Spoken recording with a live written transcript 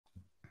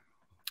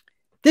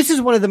This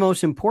is one of the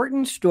most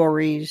important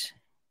stories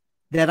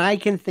that I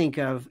can think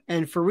of,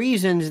 and for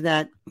reasons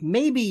that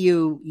maybe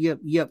you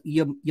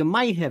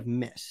might have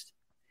missed.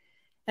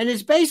 And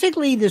it's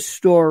basically the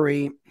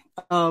story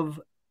of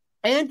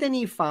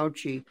Anthony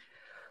Fauci,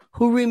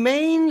 who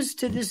remains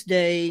to this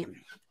day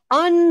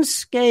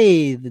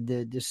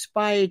unscathed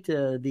despite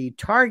the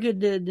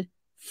targeted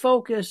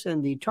focus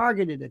and the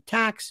targeted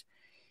attacks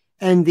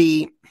and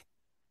the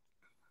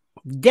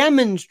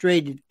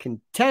demonstrated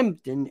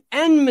contempt and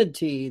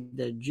enmity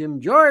that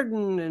Jim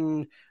Jordan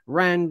and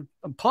Rand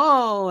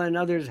Paul and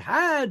others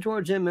had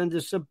towards him, and the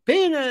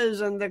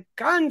subpoenas and the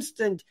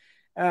constant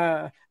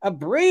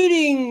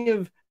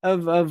upbraiding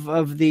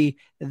of the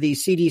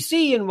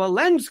CDC and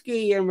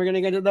Walensky, and we're going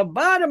to get to the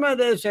bottom of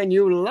this, and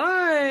you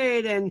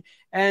lied, and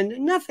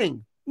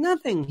nothing.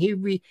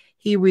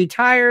 He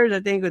retired,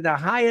 I think, with the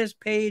highest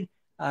paid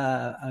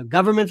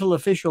governmental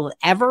official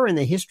ever in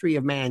the history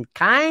of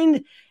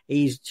mankind.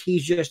 He's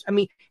just, I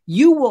mean,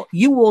 you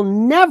will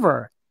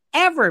never,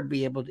 ever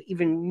be able to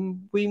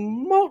even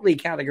remotely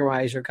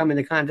categorize or come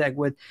into contact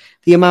with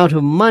the amount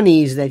of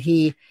monies that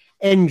he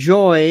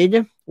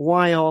enjoyed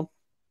while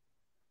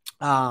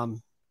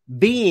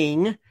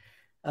being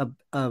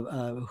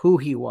who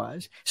he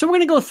was. So we're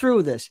going to go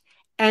through this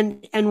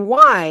and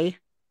why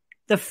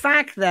the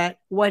fact that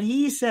what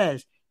he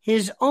says,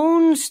 his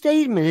own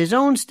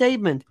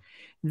statement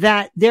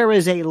that there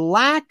is a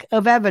lack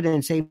of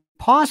evidence, a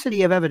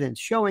paucity of evidence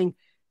showing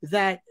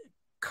that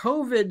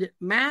COVID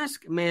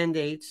mask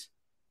mandates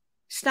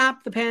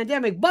stop the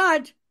pandemic,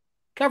 but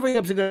covering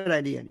up is a good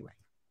idea anyway.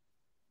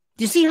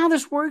 Do you see how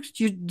this works?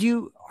 Do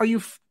you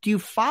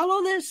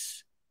follow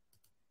this?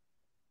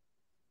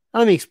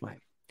 Let me explain.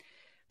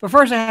 But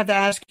first, I have to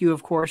ask you,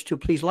 of course, to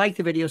please like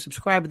the video,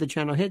 subscribe to the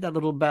channel, hit that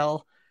little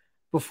bell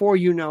before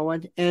you know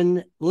it.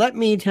 And let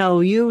me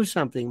tell you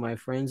something, my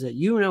friends, that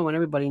you know and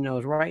everybody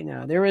knows right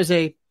now. There is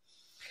a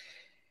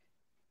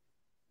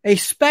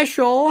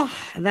special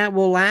that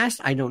will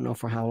last, I don't know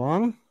for how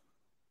long,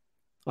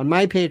 on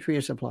My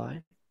Patriot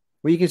Supply,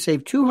 where you can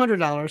save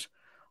 $200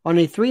 on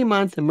a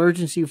 3-month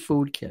emergency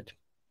food kit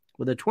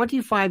with a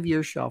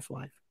 25-year shelf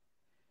life.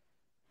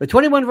 With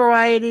 21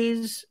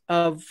 varieties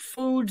of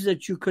foods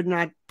that you could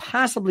not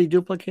possibly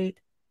duplicate,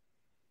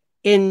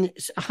 in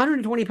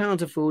 120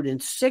 pounds of food in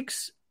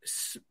 6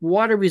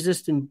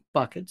 water-resistant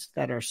buckets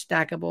that are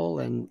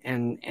stackable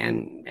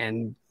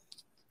and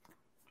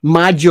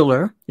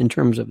modular in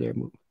terms of their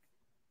movement.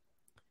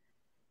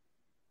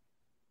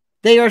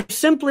 They are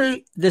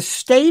simply the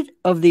state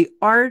of the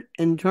art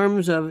in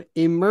terms of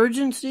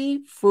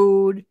emergency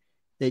food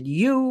that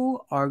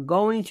you are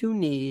going to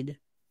need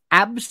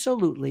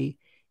absolutely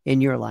in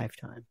your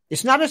lifetime.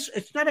 It's not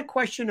a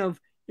question of,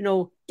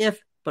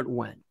 if, but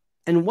when.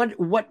 And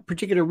what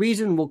particular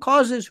reason will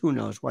cause this, who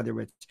knows,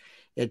 whether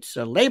it's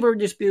labor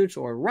disputes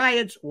or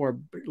riots or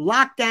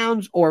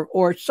lockdowns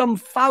or some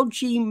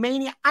Fauci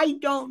mania, I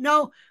don't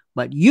know,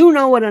 but you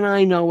know it and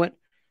I know it.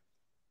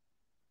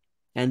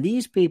 And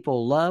these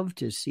people love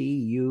to see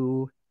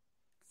you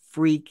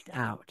freaked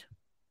out.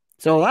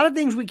 So a lot of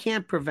things we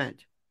can't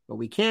prevent, but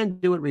we can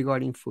do it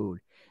regarding food.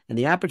 And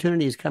the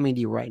opportunity is coming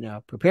to you right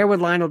now.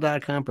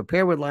 Preparewithlionel.com,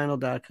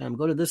 preparewithlionel.com.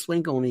 Go to this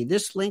link only,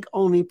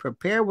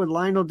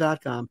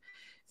 preparewithlionel.com,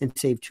 and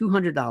save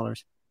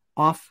 $200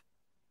 off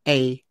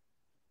a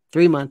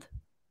 3-month,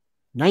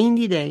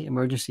 90-day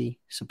emergency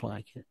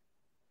supply kit.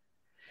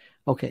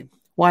 Okay,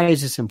 why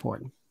is this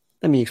important?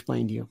 Let me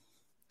explain to you.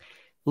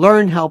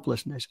 Learned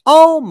helplessness.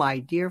 Oh, my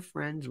dear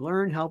friends,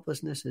 learned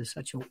helplessness is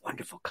such a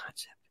wonderful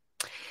concept.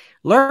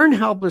 Learned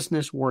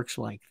helplessness works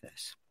like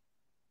this.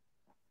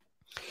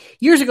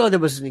 Years ago, there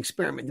was an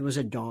experiment. There was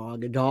a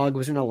dog. A dog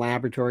was in a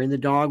laboratory, and the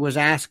dog was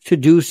asked to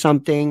do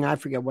something. I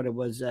forget what it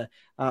was. A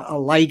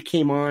light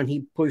came on.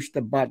 He pushed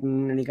the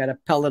button, and he got a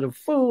pellet of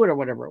food or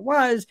whatever it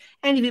was.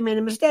 And if he made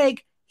a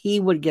mistake, he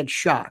would get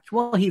shocked.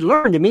 Well, he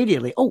learned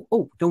immediately,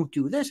 don't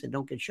do this and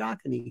don't get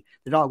shocked. And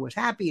the dog was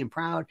happy and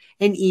proud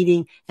and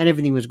eating, and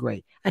everything was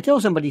great. Until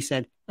somebody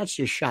said, let's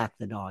just shock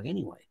the dog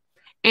anyway.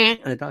 And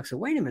the dog said,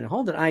 wait a minute,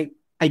 hold it. I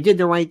did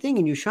the right thing,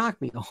 and you shocked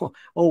me.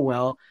 Oh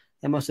well.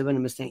 That must have been a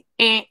mistake.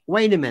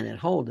 Wait a minute,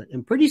 hold it.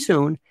 And pretty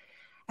soon,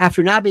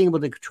 after not being able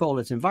to control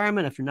its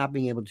environment, after not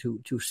being able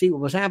to see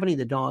what was happening,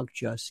 the dog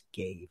just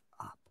gave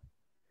up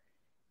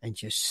and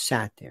just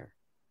sat there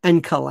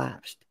and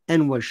collapsed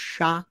and was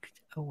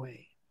shocked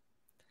away.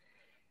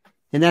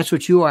 And that's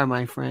what you are,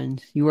 my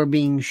friend. You are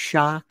being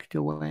shocked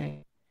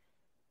away.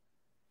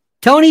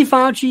 Tony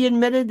Fauci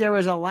admitted there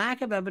was a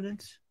lack of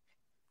evidence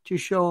to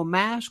show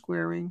mask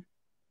wearing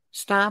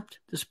stopped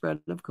the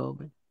spread of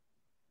COVID,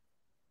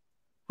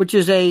 which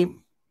is a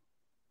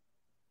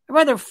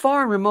rather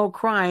far and remote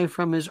cry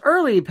from his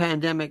early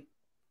pandemic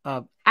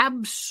of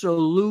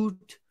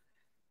absolute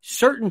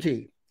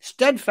certainty,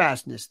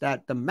 steadfastness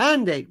that the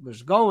mandate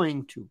was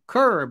going to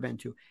curb and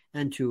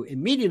to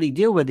immediately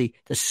deal with the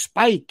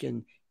spike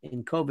in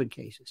COVID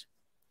cases.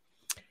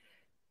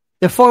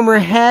 The former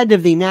head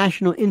of the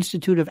National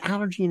Institute of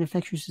Allergy and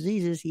Infectious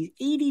Diseases, he's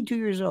 82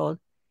 years old.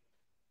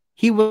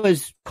 He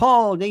was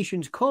called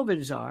nation's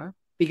COVID czar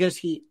because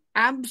he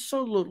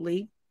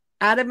absolutely,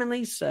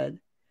 adamantly said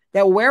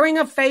that wearing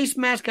a face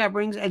mask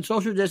coverings and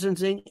social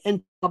distancing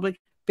in public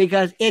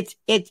because it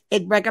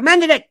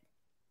recommended it.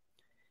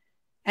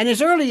 And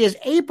as early as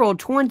April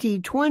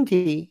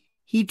 2020,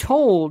 he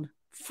told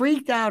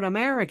freaked out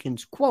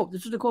Americans, quote,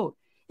 this is the quote,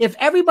 if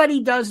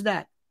everybody does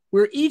that,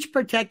 we're each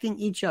protecting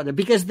each other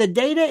because the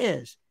data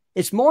is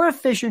it's more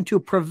efficient to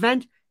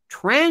prevent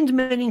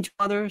transmitting to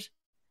others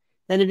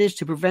than it is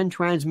to prevent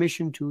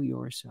transmission to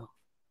yourself.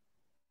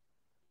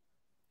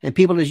 And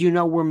people, as you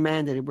know, were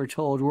mandated, we're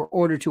told, were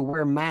ordered to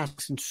wear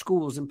masks in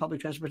schools and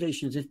public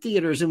transportations and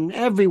theaters and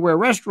everywhere,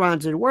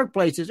 restaurants and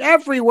workplaces,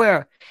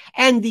 everywhere.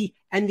 And the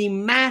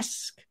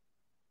mask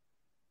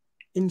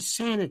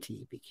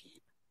insanity began.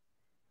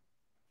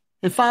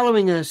 And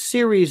following a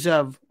series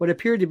of what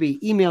appeared to be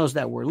emails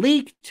that were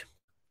leaked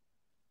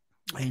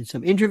and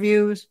some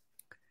interviews,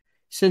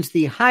 since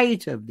the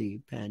height of the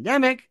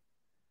pandemic,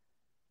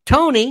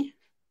 Tony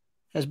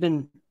has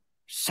been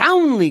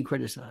soundly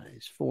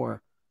criticized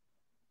for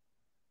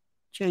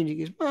changing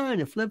his mind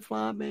and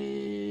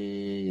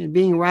flip-flopping and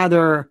being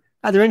rather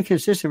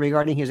inconsistent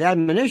regarding his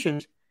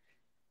admonitions.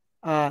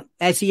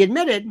 As he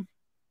admitted,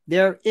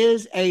 there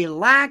is a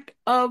lack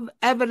of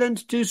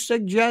evidence to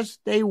suggest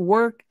they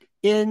worked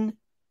in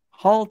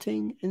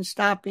halting and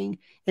stopping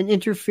and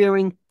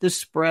interfering the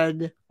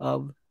spread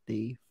of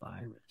the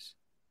virus.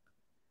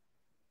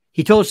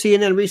 He told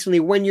CNN recently,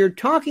 when you're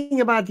talking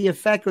about the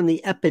effect on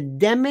the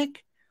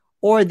epidemic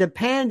or the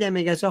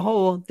pandemic as a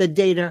whole, the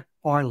data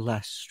are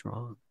less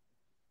strong.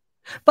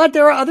 But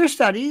there are other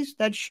studies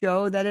that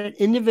show that at an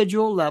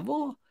individual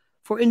level,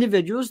 for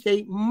individuals,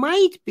 they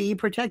might be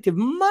protective,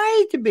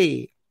 might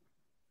be.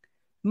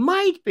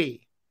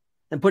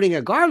 And putting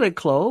a garlic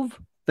clove,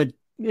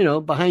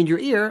 behind your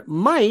ear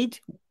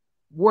might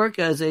work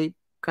as a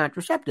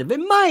contraceptive. It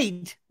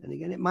might. And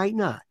again, it might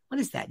not. What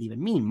does that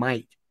even mean,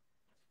 might?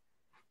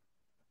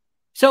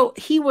 So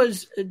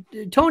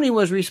Tony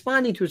was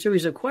responding to a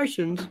series of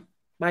questions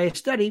by a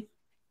study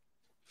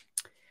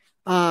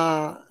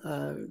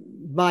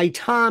by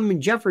Tom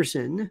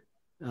Jefferson,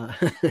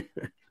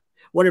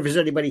 whatever is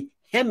anybody,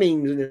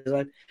 Hemmings,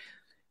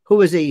 who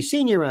was a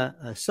senior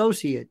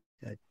associate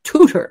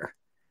tutor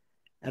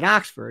at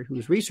Oxford,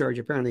 whose research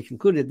apparently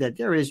concluded that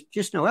there is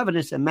just no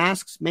evidence that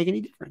masks make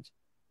any difference.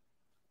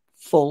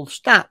 Full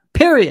stop,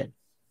 period.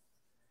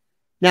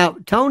 Now,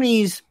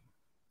 Tony's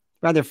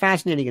rather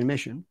fascinating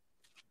admission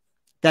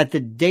that the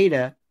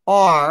data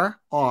are,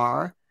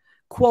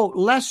 quote,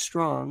 less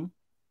strong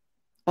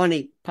on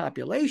a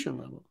population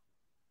level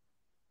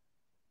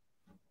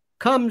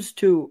comes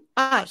to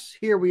us,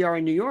 here we are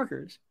in New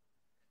Yorkers,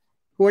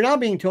 who are now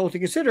being told to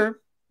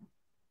consider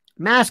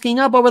masking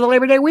up over the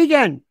Labor Day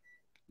weekend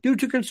due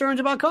to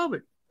concerns about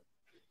COVID.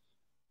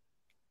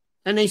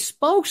 And a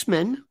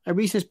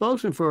recent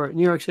spokesman for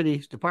New York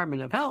City's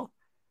Department of Health,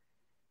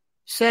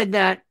 said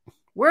that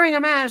wearing a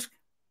mask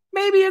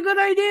may be a good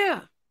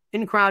idea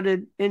in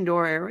crowded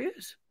indoor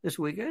areas this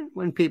weekend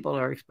when people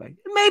are expected.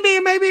 It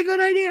may be a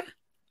good idea.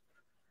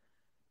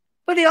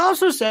 But he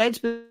also said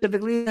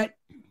specifically that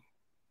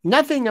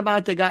nothing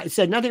about the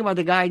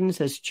guidance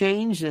has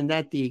changed and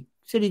that the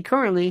city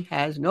currently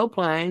has no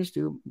plans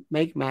to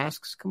make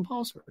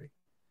compulsory.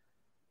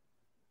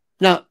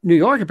 Now, New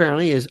York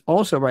apparently is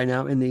also right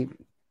now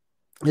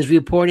is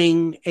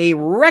reporting a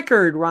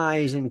record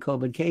rise in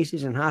COVID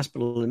cases and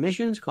hospital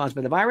admissions caused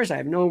by the virus. I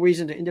have no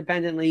reason to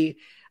independently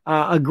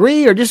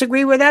agree or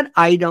disagree with that.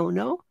 I don't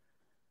know.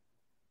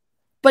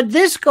 But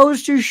this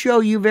goes to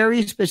show you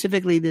very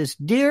specifically this,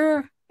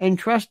 dear and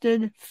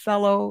trusted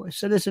fellow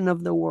citizen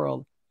of the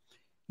world.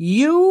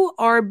 You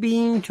are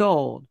being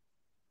told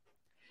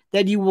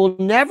that you will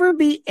never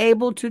be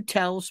able to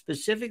tell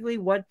specifically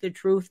what the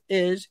truth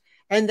is,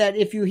 and that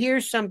if you hear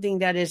something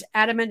that is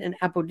adamant and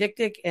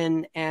apodictic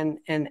and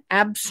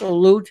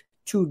absolute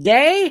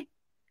today,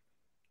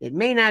 it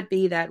may not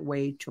be that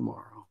way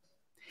tomorrow.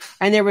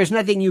 And there is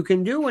nothing you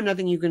can do and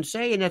nothing you can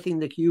say and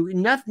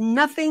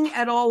nothing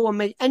at all will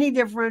make any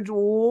difference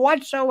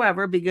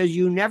whatsoever, because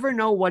you never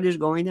know what is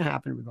going to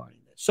happen regarding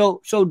this.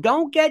 So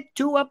don't get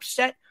too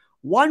upset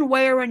one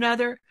way or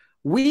another.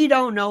 We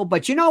don't know,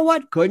 but you know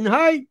what? Couldn't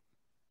hurt.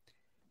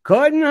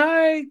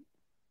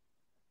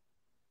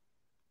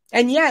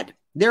 And yet,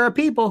 there are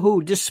people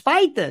who,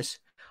 despite this,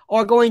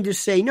 are going to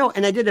say no.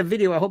 And I did a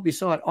video, I hope you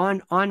saw it,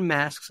 on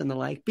masks and the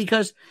like,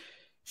 because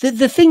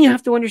the thing you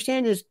have to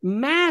understand is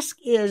mask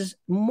is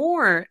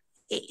more,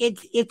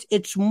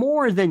 it's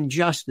more than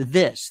just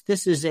this.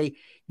 This is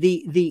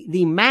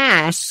the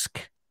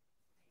mask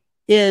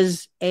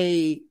is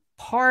a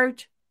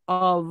part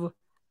of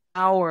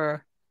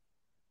our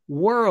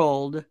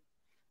world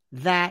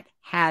that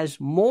has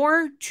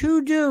more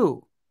to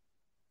do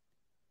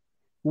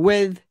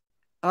with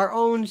our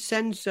own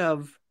sense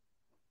of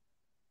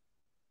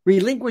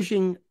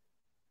relinquishing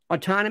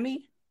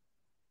autonomy,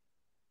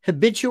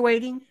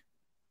 habituating,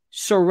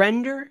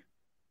 surrender,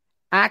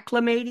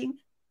 acclimating,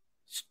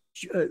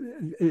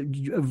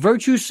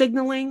 virtue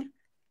signaling,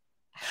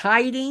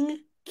 hiding,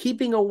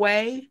 keeping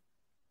away,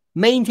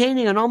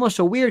 maintaining an almost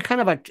a weird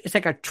kind of it's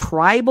like a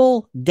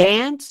tribal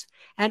dance.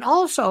 And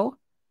also,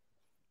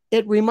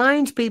 it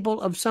reminds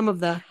people of some of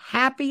the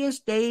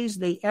happiest days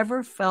they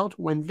ever felt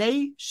when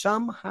they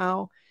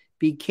somehow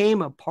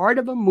became a part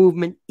of a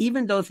movement,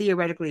 even though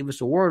theoretically it was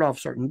to ward off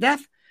certain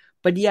death,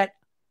 but yet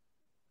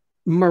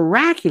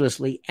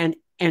miraculously and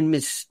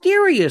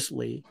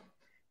mysteriously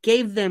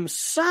gave them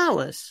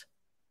solace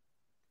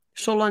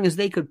so long as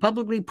they could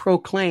publicly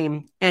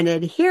proclaim an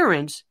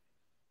adherence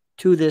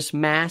to this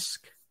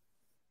mask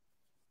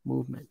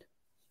movement.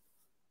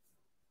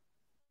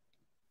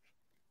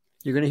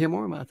 You're going to hear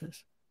more about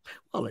this.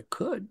 Well, it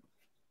could.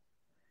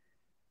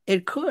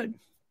 It could.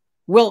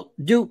 Well,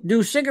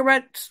 do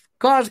cigarettes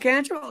cause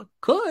cancer? Well, it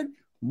could.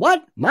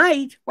 What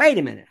might? Wait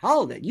a minute.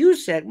 Hold it. You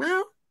said,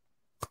 well,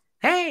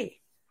 hey,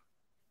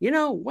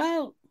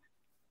 well,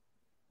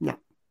 no.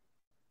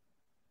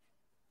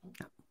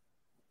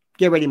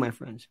 Get ready, my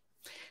friends.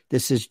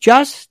 This is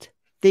just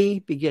the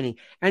beginning.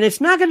 And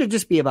it's not going to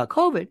just be about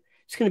COVID.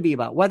 It's going to be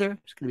about weather.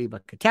 It's going to be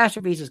about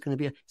catastrophes. It's going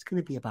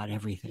to be about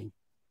everything.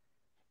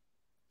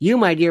 You,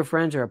 my dear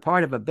friends, are a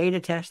part of a beta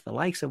test, the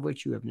likes of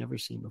which you have never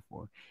seen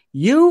before.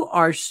 You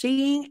are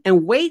seeing,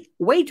 and wait,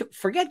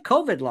 forget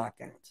COVID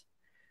lockdowns.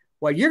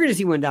 What you're going to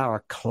see one now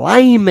are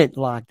climate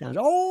lockdowns.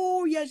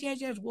 Oh, yes.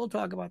 We'll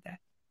talk about that.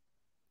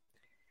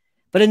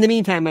 But in the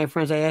meantime, my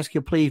friends, I ask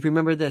you, please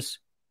remember this.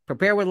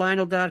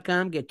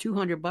 Preparewithlionel.com. Get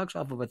 $200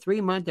 off of a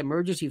 3-month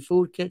emergency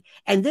food kit.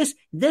 And this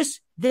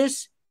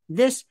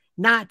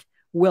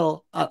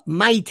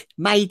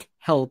might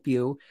help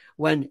you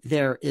when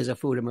there is a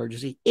food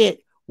emergency. It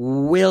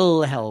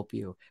will help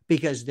you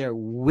because there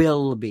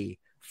will be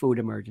food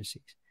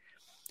emergencies.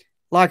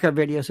 Like our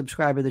video,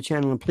 subscribe to the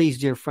channel, and please,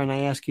 dear friend,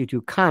 I ask you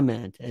to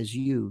comment as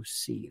you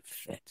see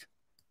fit.